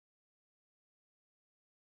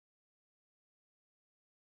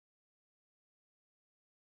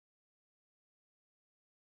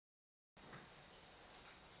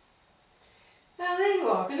you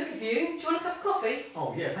are. I've been looking for you. Do you want a cup of coffee?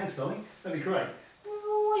 Oh yeah, thanks darling. That'd be great. Well,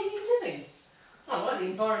 what are you doing? I like the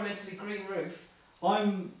environmentally green roof.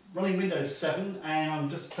 I'm running Windows 7 and I'm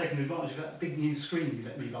just taking advantage of that big new screen you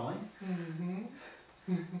let me buy.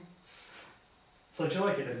 So do you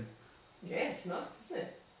like it then? Yeah, it's nice, isn't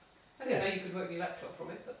it? I didn't know you could work your laptop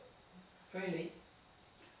from it, but very neat.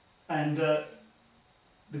 And the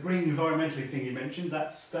green environmentally thing you mentioned,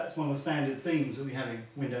 that's one of the standard themes that we have in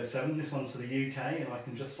Windows 7. This one's for the UK and I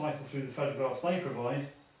can just cycle through the photographs they provide,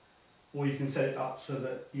 or you can set it up so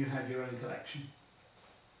that you have your own collection.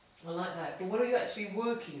 I like that. But what are you actually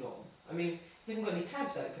working on? I mean, you haven't got any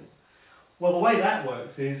tabs open. Well, the way that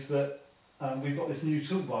works is that we've got this new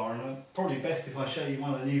toolbar, and it's probably best if I show you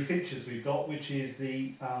one of the new features we've got, which is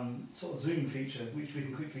the sort of zoom feature, which we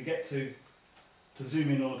can quickly get to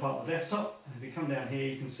zoom in on a part of the desktop. And if you come down here,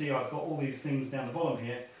 you can see I've got all these things down the bottom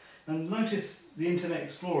here. And notice the Internet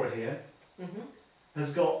Explorer here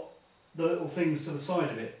has got the little things to the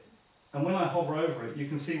side of it. And when I hover over it, you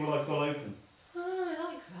can see what I've got open. Oh, I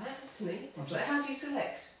like that. That's neat. But how do you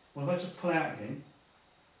select? Well, if I just pull out again,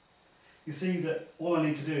 you see that all I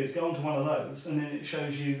need to do is go onto one of those and then it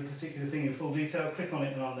shows you the particular thing in full detail. Click on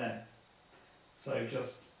it and I'm there. So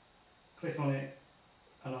just click on it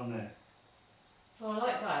and I'm there. Oh, I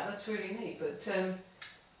like that. That's really neat. But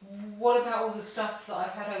what about all the stuff that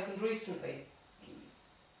I've had opened recently?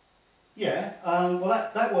 Yeah,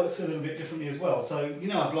 well that works a little bit differently as well. So you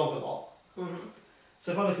know I blog a lot.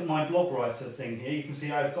 So if I look at my blog writer thing here, you can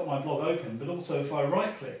see I've got my blog open, but also if I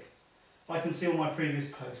right click, I can see all my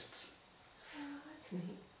previous posts. Oh, that's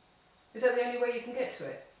neat. Is that the only way you can get to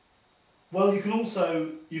it? Well, you can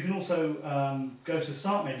also go to the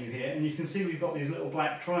Start menu here, and you can see we've got these little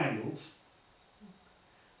black triangles.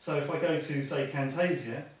 So if I go to, say,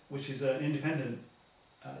 Camtasia, which is an independent,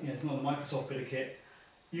 it's not a Microsoft bit of kit,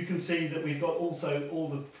 you can see that we've got also all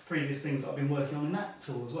the previous things that I've been working on in that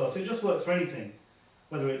tool as well. So it just works for anything,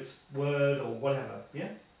 whether it's Word or whatever, yeah?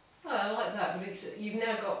 Oh, I like that, but you've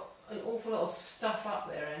now got an awful lot of stuff up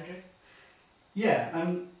there, Andrew. Yeah,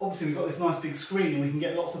 and obviously we've got this nice big screen and we can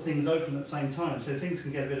get lots of things open at the same time, so things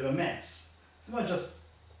can get a bit of a mess. So if I just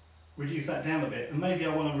reduce that down a bit, and maybe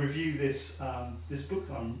I want to review this, this book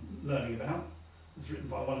I'm learning about. It's written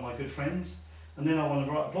by one of my good friends, and then I want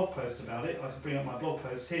to write a blog post about it. I can bring up my blog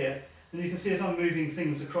post here, and you can see as I'm moving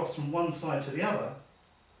things across from one side to the other,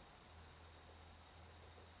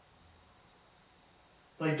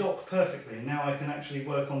 they dock perfectly, and now I can actually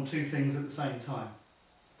work on two things at the same time.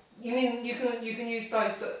 You mean you can use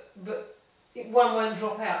both, but one won't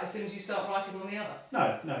drop out as soon as you start writing on the other?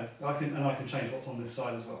 No, I can change what's on this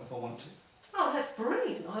side as well if I want to. Oh, that's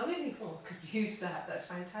brilliant! I really could use that. That's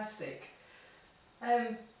fantastic.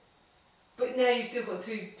 But now you've still got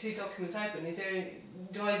two documents open.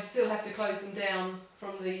 Do I still have to close them down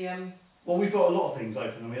from the? Well, we've got a lot of things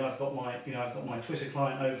open. I mean, I've got my Twitter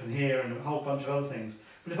client open here and a whole bunch of other things.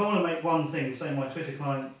 But if I want to make one thing, say my Twitter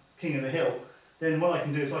client King of the Hill, then what I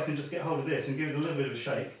can do is I can just get hold of this and give it a little bit of a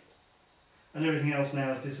shake, and everything else now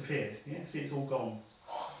has disappeared. Yeah, see, it's all gone.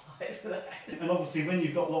 And obviously, when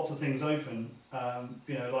you've got lots of things open,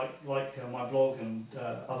 like my blog and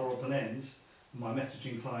other odds and ends, my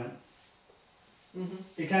messaging client,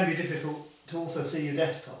 it can be difficult to also see your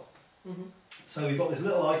desktop. So we've got this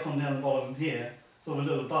little icon down the bottom here, sort of a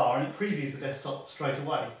little bar, and it previews the desktop straight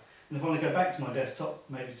away. And if I want to go back to my desktop,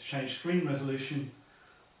 maybe to change screen resolution,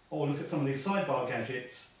 or look at some of these sidebar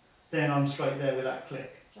gadgets, then I'm straight there with that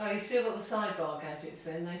click. Oh, you've still got the sidebar gadgets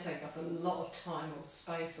then, they take up a lot of time or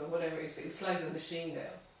space or whatever it is, but it slows the machine down.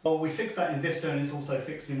 Well, we fixed that in Vista and it's also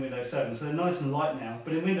fixed in Windows 7, so they're nice and light now,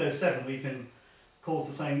 but in Windows 7 we can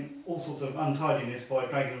cause all sorts of untidiness by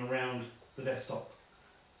dragging them around the desktop.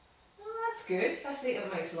 Oh, that's good.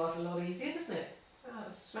 That makes life a lot easier, doesn't it? Oh,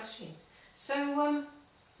 that's smashing. So,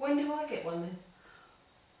 when do I get one then?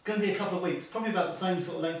 Going to be a couple of weeks, probably about the same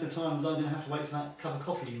sort of length of time as I'm going to have to wait for that cup of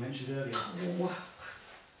coffee you mentioned earlier. Wow.